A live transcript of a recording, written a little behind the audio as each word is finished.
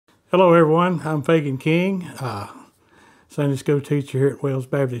Hello, everyone. I'm Fagan King, Sunday school teacher here at Wells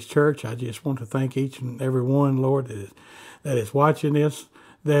Baptist Church. I just want to thank each and every one, Lord, that is watching this,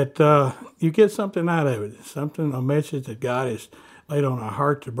 that you get something out of it, a message that God has laid on our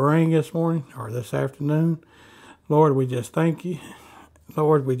heart to bring this morning or this afternoon. Lord, we just thank you.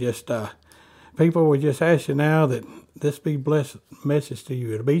 Lord, we just ask you now that this be a blessed message to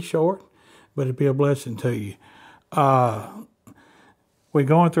you. It'll be short, but it'll be a blessing to you. We're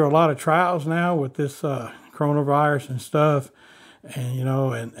going through a lot of trials now with this coronavirus and stuff, and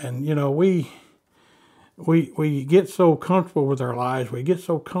we get so comfortable with our lives. We get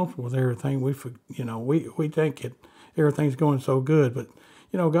so comfortable with everything. We think that everything's going so good, but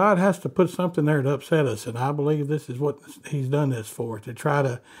God has to put something there to upset us, and I believe this is what He's done this for, to try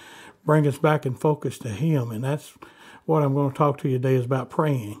to bring us back in focus to Him, and that's what I'm going to talk to you today is about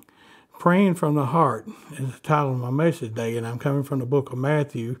praying. Praying from the heart is the title of my message today, and I'm coming from the book of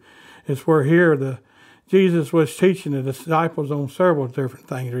Matthew. It's where here Jesus was teaching the disciples on several different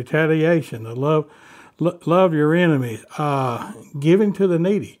things: retaliation, the love your enemies, giving to the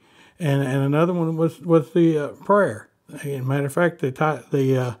needy, and another one was the prayer. As a matter of fact, the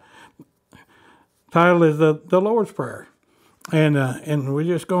title is the Lord's Prayer, and we're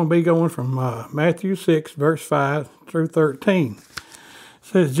just going to be going from Matthew 6, verse 5 through 13.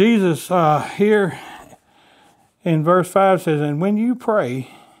 Says Jesus here in verse 5 says, "And when you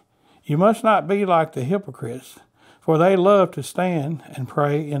pray, you must not be like the hypocrites, for they love to stand and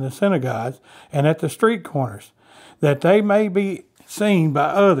pray in the synagogues and at the street corners, that they may be seen by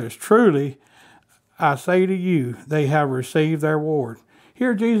others. Truly, I say to you, they have received their reward."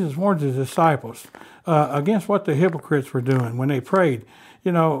 Here Jesus warns his disciples against what the hypocrites were doing when they prayed.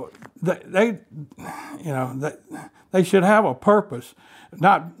 They should have a purpose.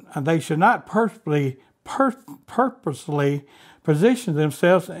 They should not purposely position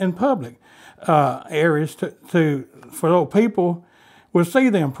themselves in public areas for those people will see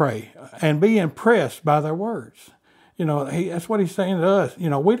them pray and be impressed by their words. That's what he's saying to us. We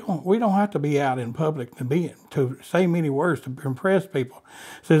don't have to be out in public to say many words to impress people.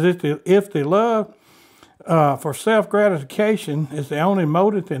 It says if the love for self-gratification is the only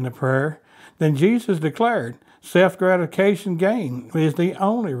motive in the prayer, then Jesus declared self-gratification gain is the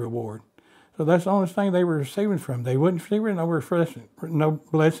only reward. So that's the only thing they were receiving from. They wouldn't receive no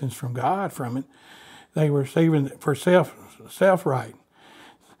blessings from God from it. They were receiving it for self-right.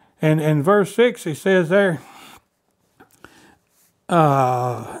 And in verse 6, he says there,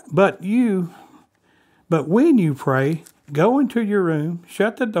 but when you pray, go into your room,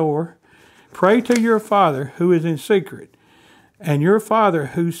 shut the door, pray to your Father who is in secret, and your Father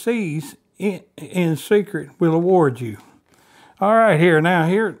who sees in secret will reward you. All right, here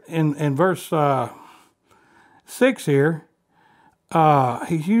in verse 6 here,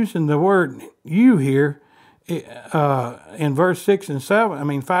 he's using the word "you" here. In verse 5 and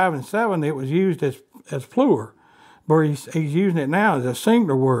 7, it was used as plural, where he's using it now as a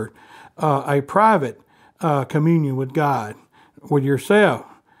singular word, a private communion with God, with yourself.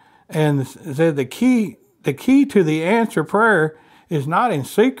 And it said the key to the answer prayer is not in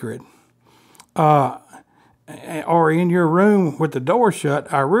secret, or in your room with the door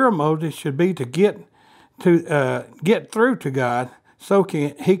shut. Our real motive should be to get through to God so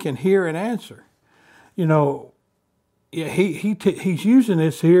He can hear and answer. He's using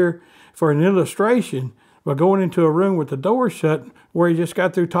this here for an illustration by going into a room with the door shut, where he just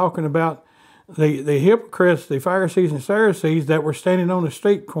got through talking about the hypocrites, the Pharisees and Sadducees that were standing on the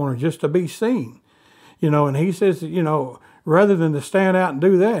street corner just to be seen. And he says, rather than to stand out and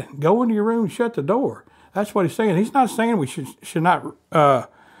do that, go into your room and shut the door. That's what he's saying. He's not saying we should not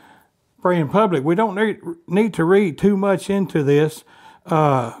pray in public. We don't need to read too much into this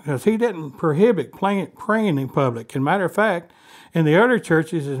because he didn't prohibit praying in public. As a matter of fact, in the other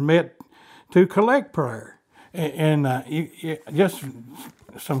churches is meant to collect prayer. And just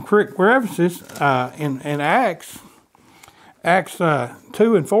some quick references in Acts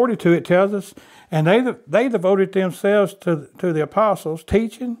 2 and 42, it tells us, and they devoted themselves to the apostles'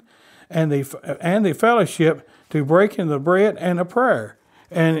 teaching and the fellowship, to breaking the bread and the prayer.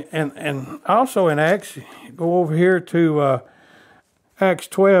 And also in Acts, go over here to Acts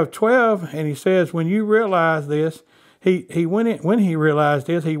 12:12, and he says, when you realize this, he went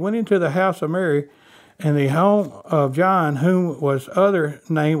into the house of Mary and the home of John, whom was other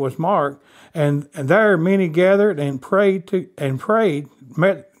name was Mark, and there many gathered and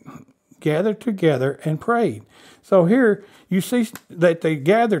gathered together and prayed. So here you see that they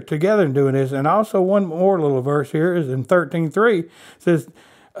gathered together and doing this. And also one more little verse here is in 13:3. It says,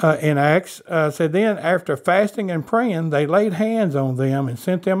 in Acts, said then after fasting and praying, they laid hands on them and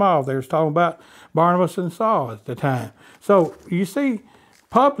sent them off. They was talking about Barnabas and Saul at the time. So you see,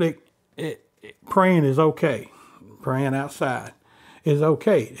 public praying is okay. Praying outside is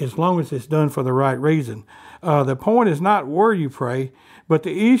okay as long as it's done for the right reason. The point is not where you pray, but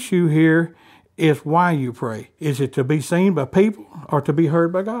the issue here is why you pray. Is it to be seen by people or to be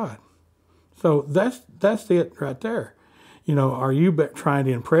heard by God? So that's it right there. You know, are you trying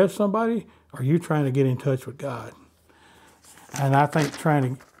to impress somebody? Or are you trying to get in touch with God? And I think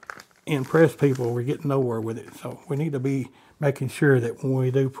trying to impress people, we're getting nowhere with it. So we need to be making sure that when we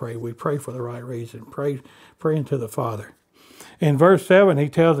do pray, we pray for the right reason. Praying to the Father. In verse 7, he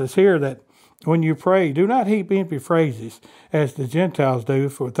tells us here that when you pray, do not heap empty phrases as the Gentiles do,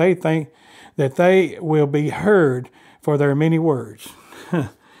 for they think that they will be heard for their many words.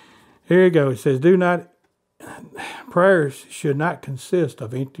 Here you go. It says, prayers should not consist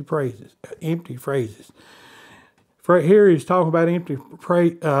of empty phrases. Here he's talking about empty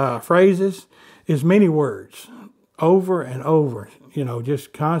phrases is many words over and over, you know,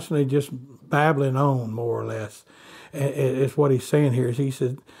 just constantly just babbling on more or less. It's what he's saying here. Is he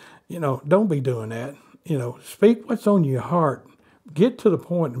said, you know, don't be doing that. You know, speak what's on your heart. Get to the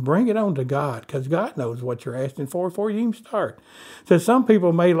point and bring it on to God, because God knows what you're asking for before you even start. So some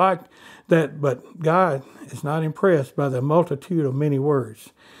people may like that, but God is not impressed by the multitude of many words.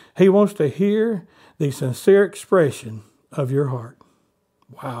 He wants to hear the sincere expression of your heart.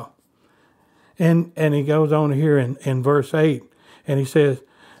 Wow. And he goes on here in verse 8, and he says,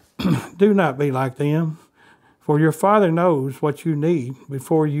 do not be like them, for your Father knows what you need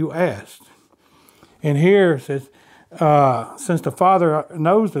before you ask. And here it says, since the Father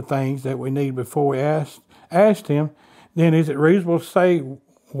knows the things that we need before we asked him, then is it reasonable to say,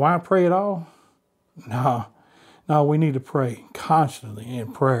 why pray at all? No, we need to pray constantly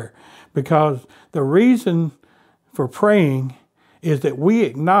in prayer, because the reason for praying is that we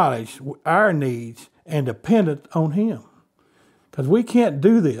acknowledge our needs and dependent on him, because we can't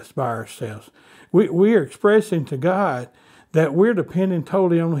do this by ourselves. We are expressing to God that we're depending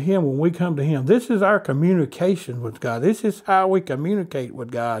totally on him when we come to him. This is our communication with God. This is how we communicate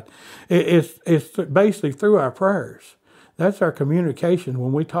with God. It's basically through our prayers. That's our communication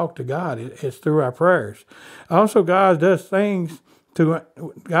when we talk to God. It's through our prayers. Also, God does things in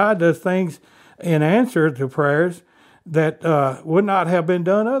answer to prayers that would not have been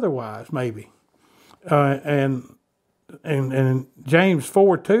done otherwise, maybe. And James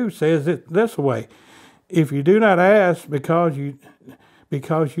 4:2 says it this way: if you do not ask because you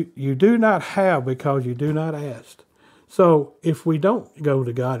do not have because you do not ask. So if we don't go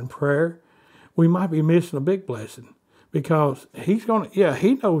to God in prayer, we might be missing a big blessing, because he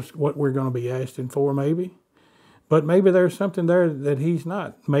knows what we're going to be asking for maybe, but maybe there's something there that he's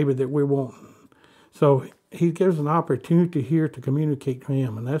not, maybe that we won't. So he gives an opportunity here to communicate to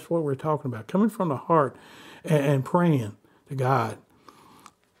him, and that's what we're talking about, coming from the heart and praying to God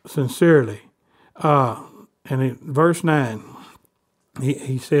sincerely. And in verse 9,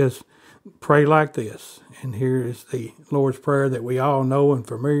 he says, pray like this. And here is the Lord's Prayer that we all know and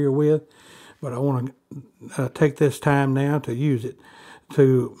familiar with. But I want to take this time now to use it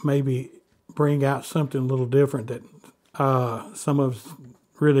to maybe bring out something a little different that some of us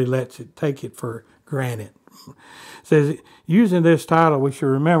really take it for granted. It says, using this title, we should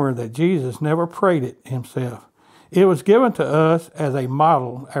remember that Jesus never prayed it himself. It was given to us as a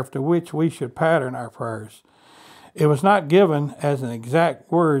model after which we should pattern our prayers. It was not given as an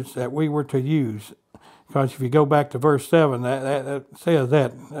exact words that we were to use, because if you go back to verse 7, that says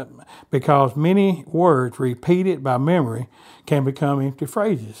that because many words repeated by memory can become empty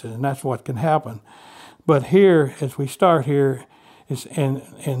phrases, and that's what can happen. But here, as we start here, it's in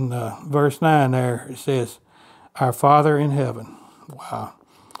verse 9 there, it says, our Father in heaven. Wow.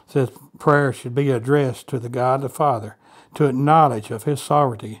 It says prayer should be addressed to the God the Father, to acknowledge of his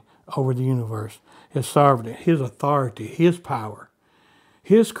sovereignty over the universe, his sovereignty, his authority, his power,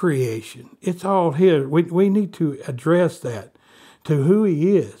 his creation. It's all his. We need to address that to who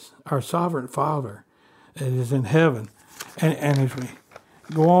he is, our sovereign Father that is in heaven. And as we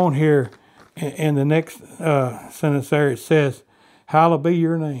go on here, in the next sentence there, it says, hallowed be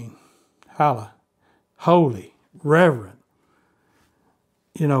your name. Hallowed, holy, reverent.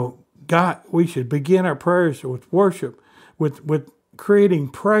 You know, God, we should begin our prayers with worship, with crediting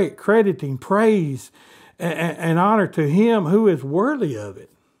praise and honor to him who is worthy of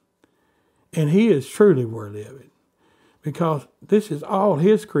it. And he is truly worthy of it, because this is all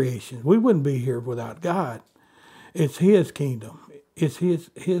his creation. We wouldn't be here without God. It's his kingdom. It's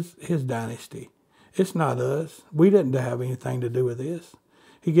his dynasty. It's not us. We didn't have anything to do with this.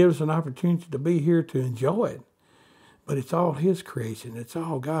 He gives us an opportunity to be here to enjoy it. But it's all His creation. It's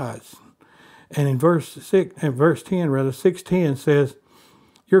all God's. And in verse 6:10 says,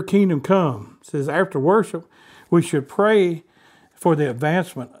 your kingdom come. It says, after worship, we should pray for the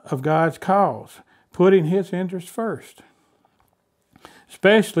advancement of God's cause, putting His interest first.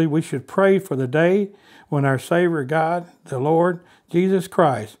 Especially, we should pray for the day when our Savior God, the Lord Jesus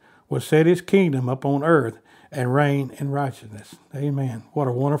Christ, will set His kingdom up on earth and reign in righteousness. Amen. What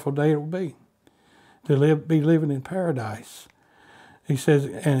a wonderful day it will be to be living in paradise. He says,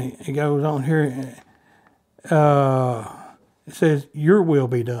 and he goes on here, it says, your will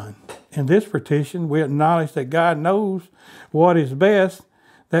be done. In this petition, we acknowledge that God knows what is best,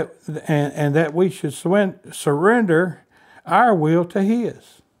 and that we should surrender our will to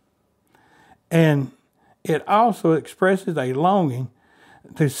His. And it also expresses a longing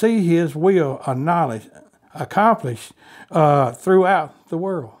to see His will accomplished throughout the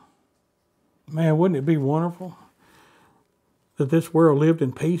world. Man, wouldn't it be wonderful that this world lived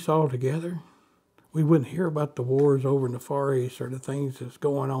in peace altogether? We wouldn't hear about the wars over in the Far East or the things that's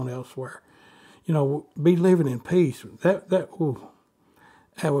going on elsewhere. Be living in peace. That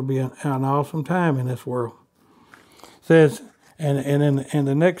would be an awesome time in this world. It says, and in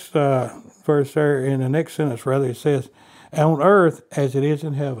the next verse there, in the next sentence rather, it says, on earth as it is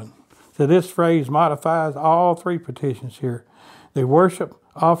in heaven. So this phrase modifies all three petitions here. The worship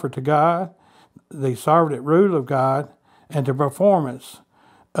offered to God, the sovereign rule of God, and the performance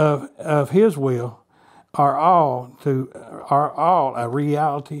of His will are all a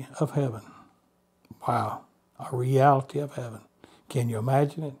reality of heaven. Wow, a reality of heaven. Can you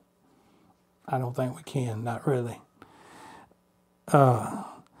imagine it? I don't think we can, not really. And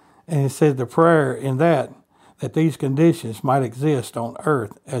it says the prayer in that these conditions might exist on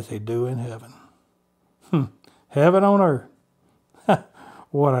earth as they do in heaven. Heaven on earth.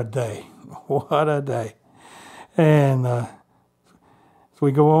 What a day. What a day. And as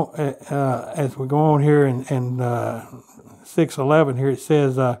we go on here in 6:11 here, it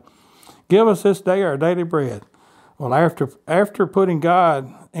says, give us this day our daily bread. Well, after putting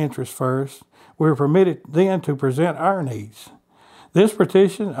God's interest first, we're permitted then to present our needs. This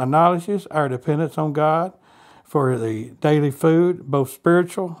petition acknowledges our dependence on God for the daily food, both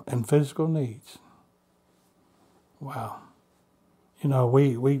spiritual and physical needs. Wow.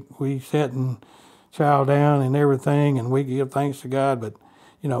 We sit and chow down and everything, and we give thanks to God, but,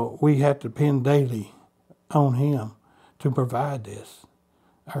 we have to depend daily on Him to provide this,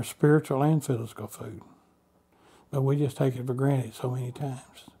 our spiritual and physical food. But we just take it for granted so many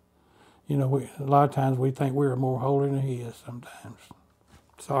times. A lot of times we think we're more holy than He is sometimes.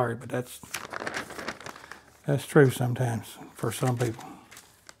 Sorry, but that's true sometimes for some people.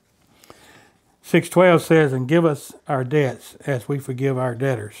 6:12 says, and give us our debts as we forgive our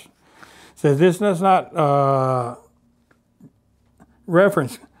debtors. It says this does not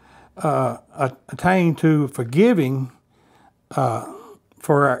reference attain to forgiving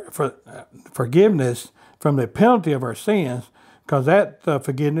for forgiveness from the penalty of our sins, because that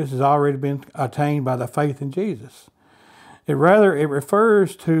forgiveness has already been attained by the faith in Jesus. It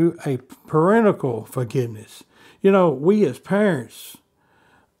refers to a parental forgiveness. We as parents,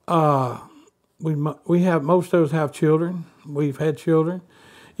 we have, most of us have children. We've had children.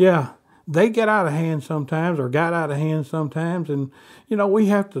 Yeah, they get out of hand sometimes, or got out of hand sometimes, and we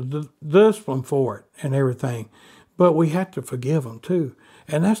have to discipline for it and everything. But we have to forgive them too,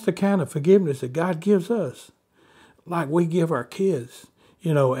 and that's the kind of forgiveness that God gives us, like we give our kids.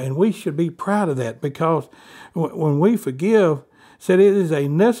 And we should be proud of that, because when we forgive, said it is a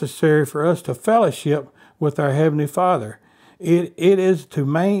necessary for us to fellowship with our Heavenly Father. It is to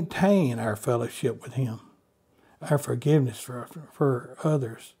maintain our fellowship with Him, our forgiveness for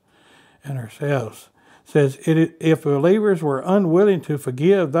others and ourselves. It says, if believers were unwilling to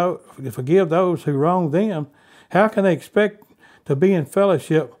forgive those who wronged them, how can they expect to be in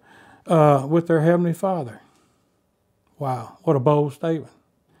fellowship with their Heavenly Father? Wow, what a bold statement.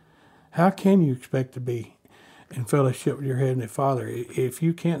 How can you expect to be in fellowship with your Heavenly Father if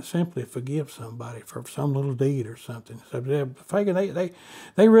you can't simply forgive somebody for some little deed or something? So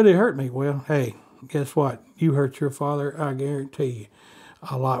they really hurt me. Well, hey, guess what? You hurt your father, I guarantee you,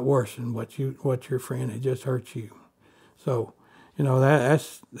 a lot worse than what your friend had just hurt you. So,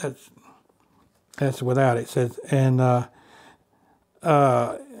 that's without it. It says, and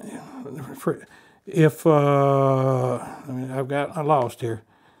if I lost here.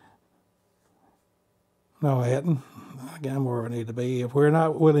 No, I hadn't. Again, where I need to be. If we're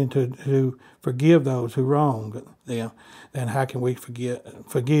not willing to forgive those who wrong them, then how can we forgive?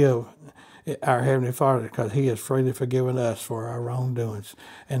 our Heavenly Father, because He has freely forgiven us for our wrongdoings.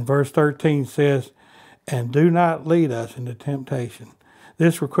 And verse 13 says, and do not lead us into temptation.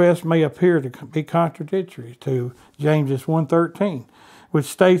 This request may appear to be contradictory to James 1:13, which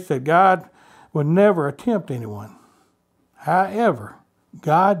states that God would never tempt anyone. However,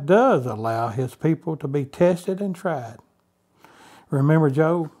 God does allow His people to be tested and tried. Remember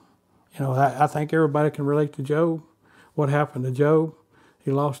Job? I think everybody can relate to Job. What happened to Job? He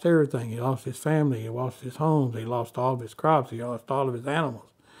lost everything. He lost his family. He lost his homes. He lost all of his crops. He lost all of his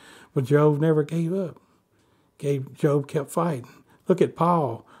animals. But Job never gave up. Job kept fighting. Look at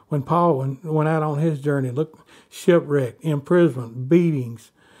Paul. When Paul went out on his journey, look, shipwreck, imprisonment,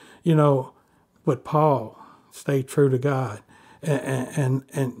 beatings, but Paul stayed true to God.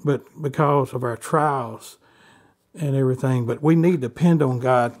 But because of our trials and everything, but we need to depend on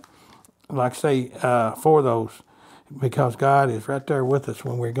God, like I say, for those, because God is right there with us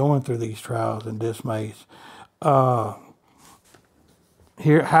when we're going through these trials and dismays. However,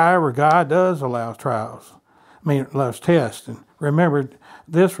 God does allow trials. Allows tests. And remember,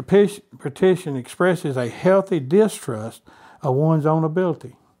 this petition expresses a healthy distrust of one's own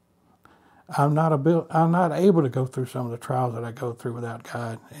ability. I'm not able to go through some of the trials that I go through without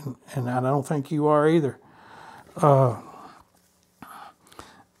God, and I don't think you are either. To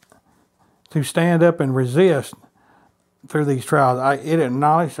stand up and resist through these trials, it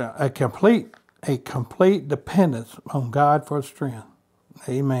acknowledges a complete dependence on God for strength.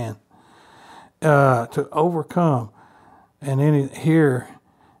 Amen. To overcome, and then here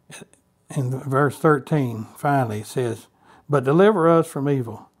in verse 13, finally it says, "But deliver us from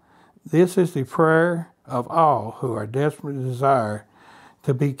evil." This is the prayer of all who are desperately desire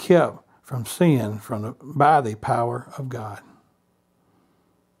to be kept from sin by the power of God.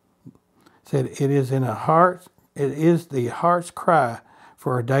 It said it is the heart's cry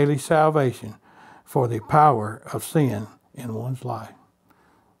for a daily salvation, for the power of sin in one's life.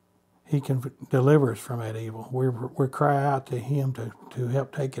 He can deliver us from that evil. We cry out to Him to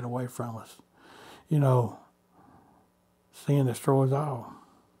help take it away from us. Sin destroys all.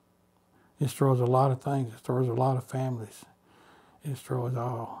 It destroys a lot of things. It destroys a lot of families. It destroys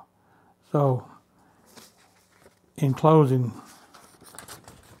all. So, in closing,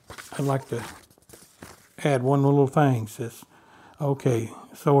 I'd like to add one little thing. Says, okay,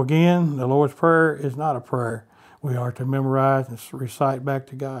 so again, the Lord's Prayer is not a prayer we are to memorize and recite back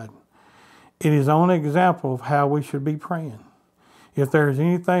to God. It is only an example of how we should be praying. If there is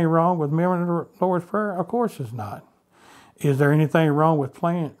anything wrong with memorizing the Lord's Prayer, of course it's not. Is there anything wrong with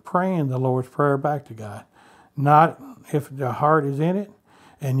praying the Lord's Prayer back to God? Not if the heart is in it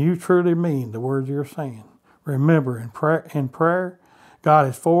and you truly mean the words you're saying. Remember, in prayer, God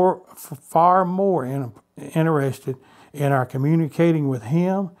is far more interested in our communicating with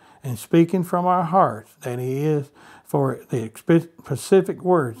Him and speaking from our hearts than He is for the specific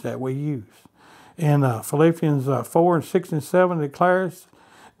words that we use. In Philippians 4:6-7 declares,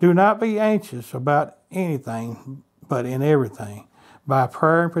 "Do not be anxious about anything, but in everything, by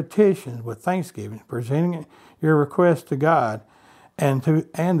prayer and petitions with thanksgiving, presenting your requests to God, and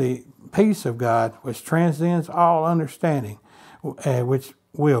the peace of God, which transcends all understanding, which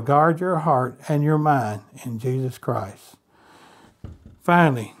will guard your heart and your mind in Jesus Christ."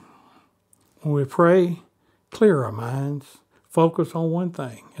 Finally, when we pray, clear our minds, focus on one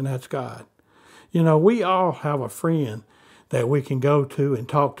thing, and that's God. We all have a friend that we can go to and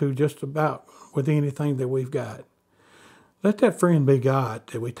talk to just about with anything that we've got. Let that friend be God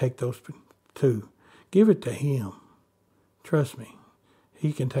that we take those to. Give it to Him. Trust me,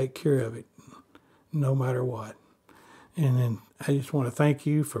 He can take care of it no matter what. And then I just want to thank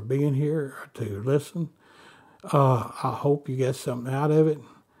you for being here to listen. I hope you get something out of it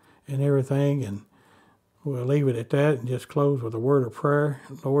and everything. And we'll leave it at that and just close with a word of prayer.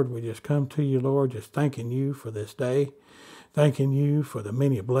 Lord, we just come to you, Lord, just thanking you for this day. Thanking you for the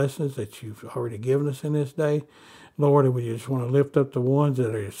many blessings that you've already given us in this day. Lord, we just want to lift up the ones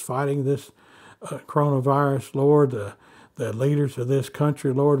that are just fighting this coronavirus, Lord, the leaders of this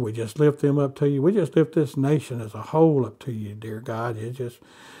country, Lord. We just lift them up to you. We just lift this nation as a whole up to you, dear God.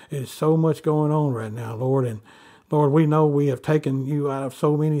 It's so much going on right now, Lord. And Lord, we know we have taken you out of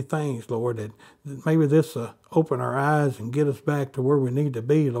so many things, Lord, that maybe this open our eyes and get us back to where we need to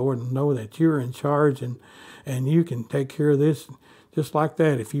be, Lord, and know that you're in charge and you can take care of this just like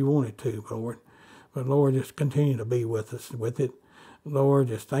that if you wanted to, Lord. But Lord, just continue to be with us with it. Lord,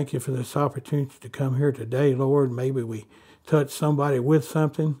 just thank you for this opportunity to come here today, Lord. Maybe we touch somebody with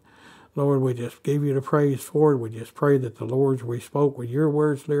something. Lord, we just give you the praise for it. We just pray that the words we spoke were your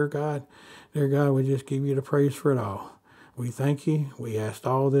words, dear God. Dear God, we just give you the praise for it all. We thank you. We ask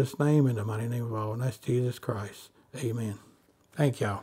all this name in the mighty name of all, and that's Jesus Christ. Amen. Thank y'all.